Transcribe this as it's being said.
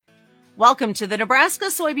Welcome to the Nebraska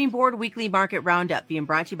Soybean Board Weekly Market Roundup, being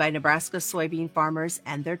brought to you by Nebraska soybean farmers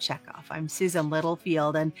and their checkoff. I'm Susan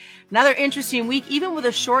Littlefield, and another interesting week. Even with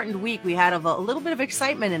a shortened week, we had a little bit of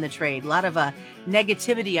excitement in the trade, a lot of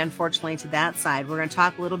negativity, unfortunately, to that side. We're going to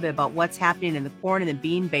talk a little bit about what's happening in the corn and the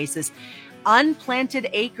bean basis. Unplanted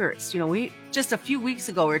acres. We just a few weeks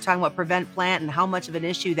ago, we were talking about prevent plant and how much of an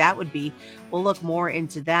issue that would be. We'll look more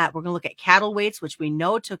into that. We're going to look at cattle weights, which we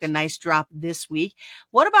know took a nice drop this week.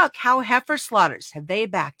 What about cow heifer slaughters? Have they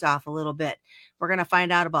backed off a little bit? We're going to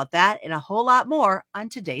find out about that and a whole lot more on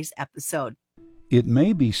today's episode. It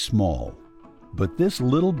may be small, but this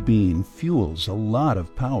little bean fuels a lot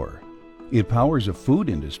of power. It powers a food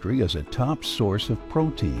industry as a top source of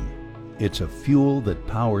protein. It's a fuel that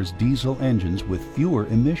powers diesel engines with fewer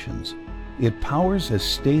emissions. It powers a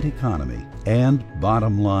state economy and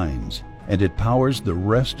bottom lines. And it powers the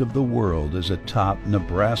rest of the world as a top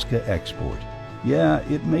Nebraska export. Yeah,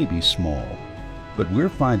 it may be small, but we're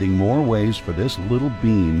finding more ways for this little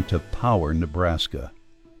bean to power Nebraska.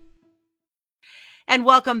 And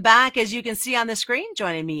welcome back. As you can see on the screen,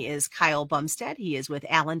 joining me is Kyle Bumstead. He is with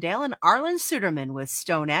Allendale, and Arlen Suderman with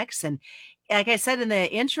StoneX. And like I said in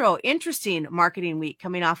the intro, interesting marketing week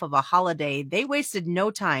coming off of a holiday. They wasted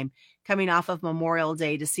no time coming off of Memorial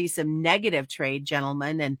Day to see some negative trade,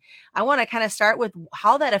 gentlemen. And I want to kind of start with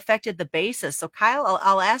how that affected the basis. So Kyle,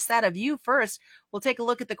 I'll ask that of you first. We'll take a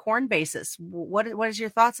look at the corn basis. What is your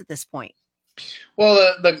thoughts at this point? Well,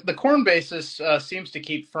 the corn basis seems to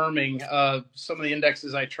keep firming. Some of the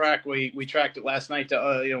indexes I track, we tracked it last night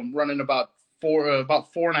to running about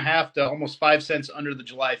 4.5 to almost 5 cents under the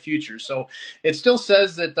July futures. So it still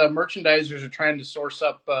says that the merchandisers are trying to source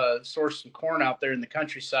some corn out there in the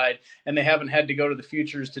countryside, and they haven't had to go to the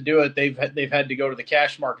futures to do it. They've had to go to the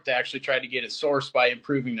cash market to actually try to get it sourced by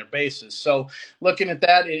improving their basis. So looking at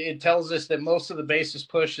that, it tells us that most of the basis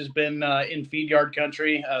push has been in feed yard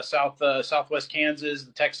country, southwest Kansas,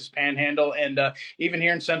 the Texas Panhandle, and even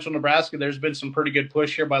here in central Nebraska, there's been some pretty good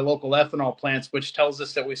push here by local ethanol plants, which tells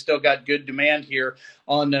us that we still got good demand here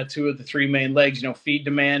on two of the three main legs. Feed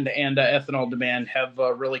demand and ethanol demand have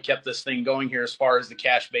really kept this thing going here as far as the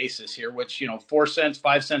cash basis here, which 4 cents,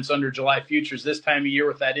 5 cents under July futures this time of year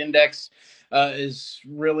with that index is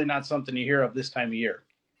really not something you hear of this time of year.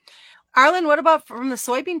 Arlen, what about from the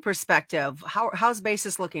soybean perspective? How's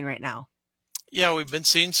basis looking right now? Yeah, we've been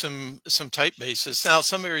seeing some tight basis. Now,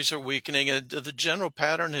 some areas are weakening. The general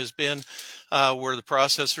pattern has been where the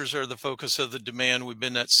processors are the focus of the demand. We've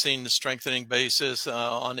been seeing the strengthening basis.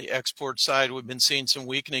 On the export side, we've been seeing some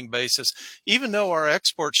weakening basis, even though our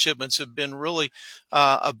export shipments have been really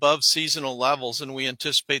above seasonal levels, and we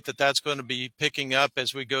anticipate that that's going to be picking up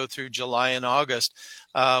as we go through July and August.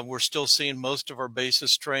 We're still seeing most of our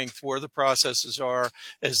basis strength where the processors are,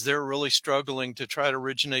 as they're really struggling to try to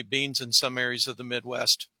originate beans in some areas of the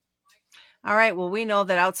Midwest. All right. Well, we know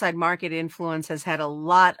that outside market influence has had a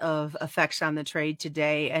lot of effects on the trade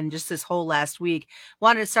today and just this whole last week.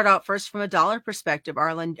 Wanted to start out first from a dollar perspective.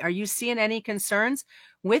 Arlen, are you seeing any concerns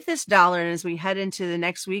with this dollar and as we head into the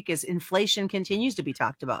next week as inflation continues to be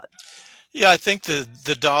talked about? Yeah, I think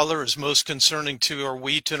the dollar is most concerning to our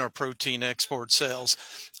wheat and our protein export sales.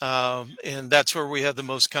 And that's where we have the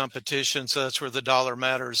most competition. So that's where the dollar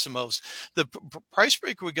matters the most. The price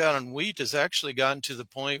break we got on wheat has actually gotten to the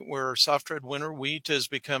point where soft red winter wheat has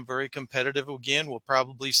become very competitive again. We'll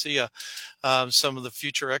probably see some of the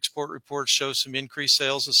future export reports show some increased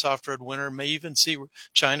sales of soft red winter. May even see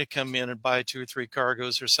China come in and buy 2 or 3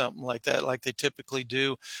 cargoes or something like that, like they typically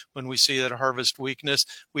do when we see that harvest weakness.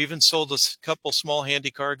 We even sold a couple small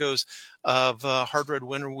handy cargoes of hard red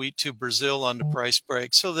winter wheat to Brazil on the price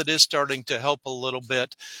break. So that is starting to help a little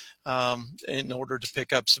bit in order to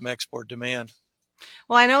pick up some export demand.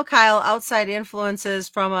 Well, I know, Kyle, outside influences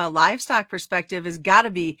from a livestock perspective has got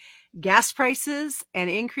to be gas prices and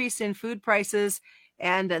increase in food prices.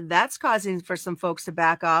 And that's causing for some folks to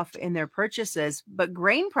back off in their purchases. But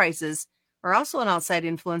grain prices are also an outside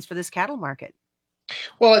influence for this cattle market.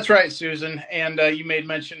 Well, that's right, Susan. And you made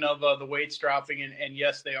mention of the weights dropping, and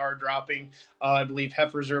yes, they are dropping. I believe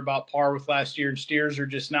heifers are about par with last year, and steers are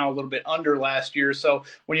just now a little bit under last year. So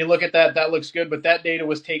when you look at that, that looks good. But that data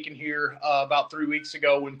was taken here about 3 weeks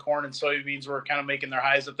ago when corn and soybeans were kind of making their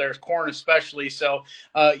highs up there, corn especially. So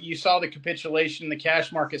you saw the capitulation, the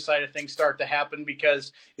cash market side of things start to happen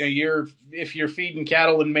because if you're feeding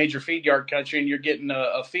cattle in major feed yard country and you're getting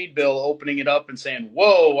a feed bill, opening it up and saying,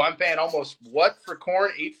 "Whoa, I'm paying almost what for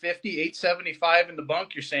corn? $8.50, $8.75 in the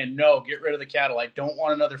bunk." You're saying, "No, get rid of the cattle. I don't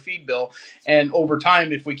want another feed bill." And over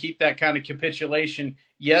time, if we keep that kind of capitulation,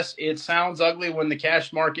 yes, it sounds ugly when the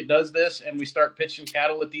cash market does this and we start pitching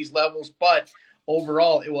cattle at these levels, but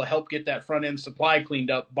overall, it will help get that front end supply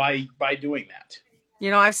cleaned up by doing that.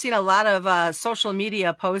 I've seen a lot of social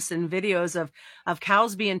media posts and videos of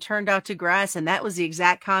cows being turned out to grass, and that was the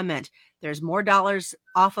exact comment. There's more dollars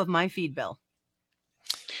off of my feed bill.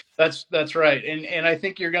 That's right, and I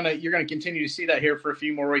think you're gonna continue to see that here for a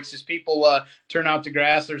few more weeks as people turn out to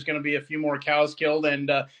grass. There's going to be a few more cows killed,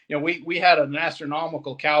 and we had an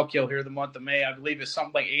astronomical cow kill here the month of May. I believe it's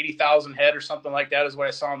something like 80,000 head or something like that is what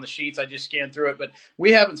I saw on the sheets. I just scanned through it, but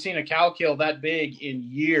we haven't seen a cow kill that big in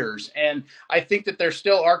years, and I think that there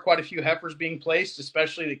still are quite a few heifers being placed,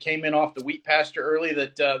 especially that came in off the wheat pasture early.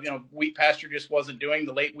 That wheat pasture just wasn't doing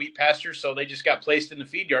the late wheat pasture, so they just got placed in the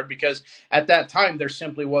feed yard because at that time there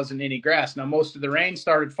simply wasn't any grass. Now, most of the rain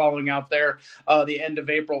started falling out there the end of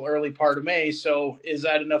April, early part of May. So is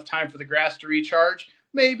that enough time for the grass to recharge?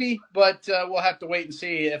 Maybe, but we'll have to wait and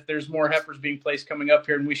see if there's more heifers being placed coming up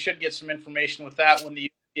here. And we should get some information with that when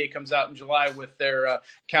the USDA comes out in July with their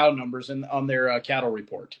cow numbers and on their cattle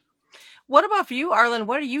report. What about for you, Arlen?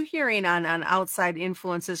 What are you hearing on outside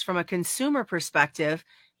influences from a consumer perspective?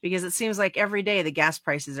 Because it seems like every day the gas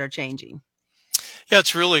prices are changing. Yeah,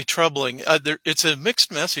 it's really troubling. It's a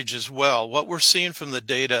mixed message as well. What we're seeing from the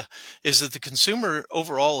data is that the consumer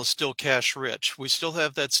overall is still cash rich. We still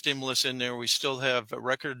have that stimulus in there. We still have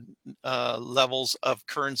record levels of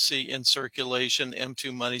currency in circulation,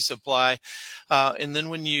 M2 money supply. And then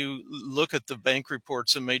when you look at the bank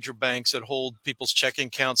reports of major banks that hold people's checking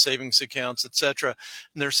accounts, savings accounts, et cetera,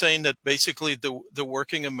 and they're saying that basically the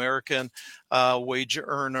working American wage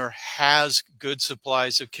earner has good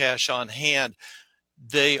supplies of cash on hand.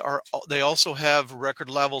 They also have record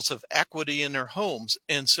levels of equity in their homes.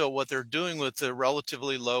 And so what they're doing with the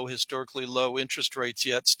relatively low, historically low interest rates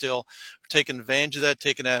yet still, taking advantage of that,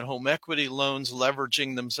 taking out home equity loans,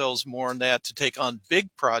 leveraging themselves more on that to take on big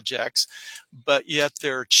projects, but yet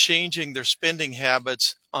they're changing their spending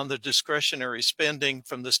habits on the discretionary spending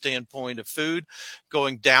from the standpoint of food,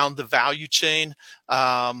 going down the value chain,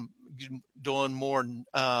 doing more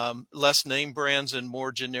less name brands and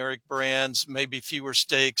more generic brands, maybe fewer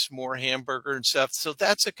steaks, more hamburger and stuff. So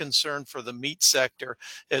that's a concern for the meat sector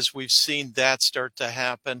as we've seen that start to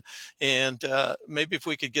happen. And maybe if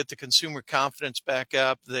we could get the consumer confidence back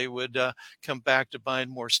up, they would come back to buying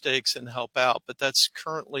more steaks and help out. But that's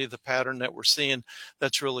currently the pattern that we're seeing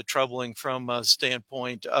that's really troubling from a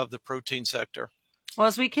standpoint of the protein sector. Well,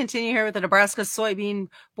 as we continue here with the Nebraska Soybean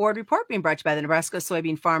Board report being brought to you by the Nebraska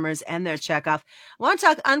soybean farmers and their checkoff, I want to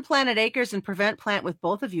talk unplanted acres and prevent plant with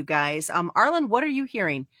both of you guys. Arlen, what are you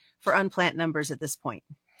hearing for unplant numbers at this point?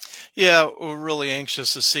 Yeah, we're really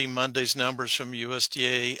anxious to see Monday's numbers from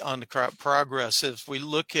USDA on the crop progress. If we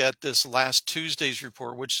look at this last Tuesday's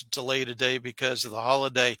report, which is delayed a day because of the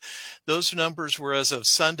holiday, those numbers were as of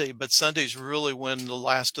Sunday, but Sunday's really when the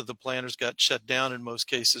last of the planters got shut down in most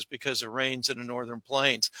cases because of rains in the northern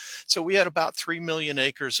plains. So we had about 3 million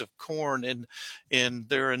acres of corn in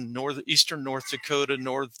there in eastern North Dakota,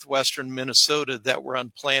 northwestern Minnesota that were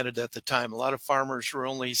unplanted at the time. A lot of farmers were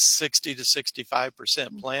only 60 to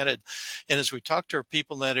 65% planted. And as we talk to our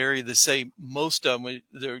people in that area, they say most of them,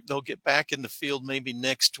 they'll get back in the field maybe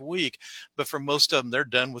next week, but for most of them, they're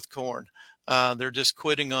done with corn. They're just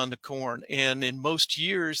quitting on the corn. And in most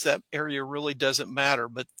years, that area really doesn't matter.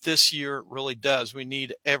 But this year it really does. We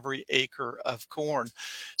need every acre of corn.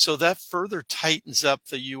 So that further tightens up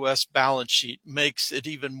the U.S. balance sheet, makes it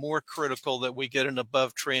even more critical that we get an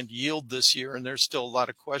above trend yield this year. And there's still a lot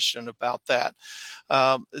of question about that.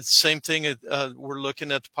 Same thing, we're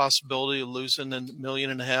looking at the possibility of losing 1.5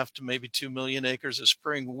 million to maybe 2 million acres of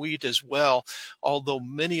spring wheat as well, although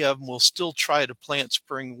many of them will still try to plant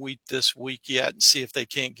spring wheat this week yet and see if they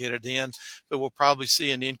can't get it in. But we'll probably see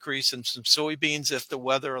an increase in some soybeans if the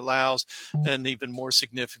weather allows, and even more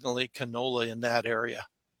significantly, canola in that area.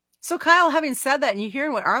 So Kyle, having said that, and you're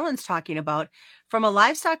hearing what Arlen's talking about, from a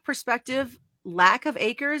livestock perspective, lack of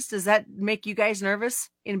acres, does that make you guys nervous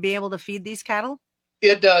in being able to feed these cattle?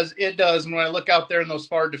 It does. And when I look out there in those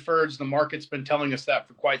far deferreds, the market's been telling us that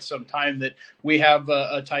for quite some time, that we have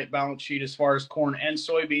a tight balance sheet as far as corn and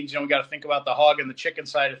soybeans. We got to think about the hog and the chicken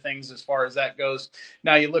side of things as far as that goes.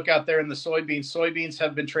 Now you look out there in the soybeans. Soybeans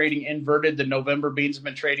have been trading inverted. The November beans have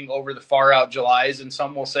been trading over the far out Julys. And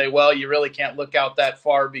some will say, well, you really can't look out that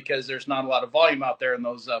far because there's not a lot of volume out there in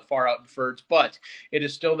those far out deferreds. But it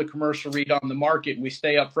is still the commercial read on the market. We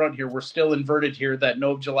stay up front here. We're still inverted here. That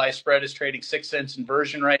Nov July spread is trading 6 cents inverted.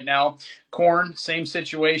 inversion right now. Corn, same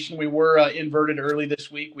situation. We were inverted early this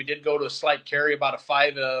week. We did go to a slight carry, about a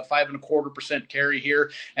 5.25% carry here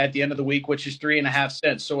at the end of the week, which is 3.5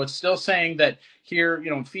 cents. So it's still saying that here,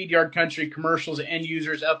 feed yard country, commercials, end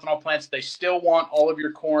users, ethanol plants, they still want all of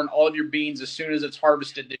your corn, all of your beans as soon as it's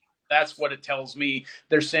harvested. That's what it tells me.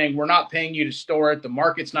 They're saying we're not paying you to store it. The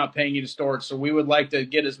market's not paying you to store it. So we would like to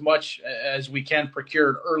get as much as we can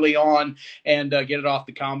procured early on and get it off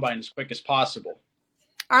the combine as quick as possible.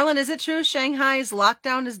 Arlen, is it true Shanghai's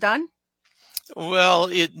lockdown is done? Well,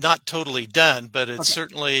 not totally done, but it's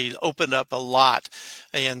certainly opened up a lot.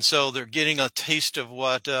 And so they're getting a taste of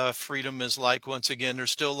what freedom is like. Once again,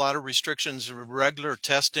 there's still a lot of restrictions, regular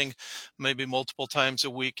testing, maybe multiple times a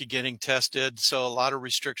week getting tested. So a lot of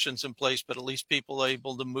restrictions in place, but at least people are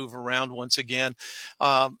able to move around once again.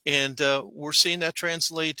 And we're seeing that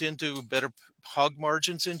translate into better hog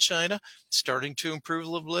margins in China, starting to improve a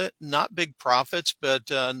little bit. Not big profits, but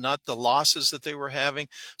not the losses that they were having.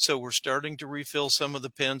 So we're starting to refill some of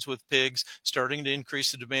the pens with pigs, starting to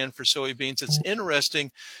increase the demand for soybeans. It's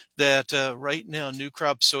interesting that right now, new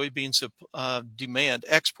crop soybeans demand,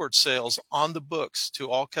 export sales on the books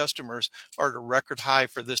to all customers are at a record high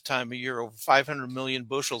for this time of year. Over 500 million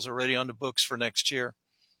bushels already on the books for next year.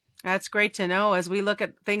 That's great to know as we look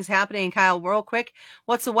at things happening. Kyle, real quick,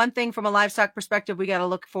 what's the one thing from a livestock perspective we got to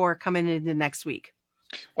look for coming into next week?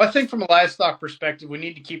 Well, I think from a livestock perspective, we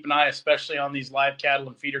need to keep an eye, especially on these live cattle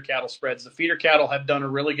and feeder cattle spreads. The feeder cattle have done a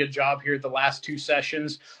really good job here the last two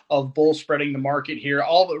sessions of bull spreading the market here.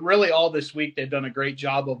 All this week, they've done a great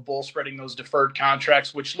job of bull spreading those deferred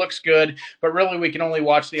contracts, which looks good. But really, we can only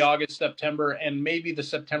watch the August, September, and maybe the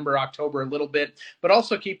September, October a little bit. But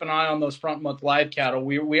also keep an eye on those front month live cattle.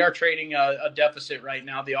 We are trading a deficit right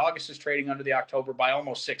now. The August is trading under the October by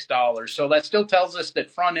almost $6. So that still tells us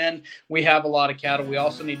that front end, we have a lot of cattle. We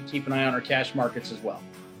also need to keep an eye on our cash markets as well.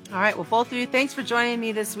 All right. Well, both of you, thanks for joining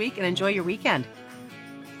me this week and enjoy your weekend.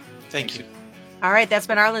 Thank you. All right. That's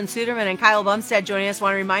been Arlen Suderman and Kyle Bumstead joining us. I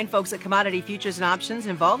want to remind folks that commodity futures and options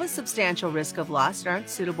involve a substantial risk of loss and aren't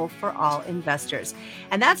suitable for all investors.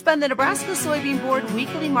 And that's been the Nebraska Soybean Board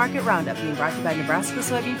Weekly Market Roundup, being brought to you by Nebraska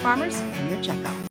soybean farmers and your checkout.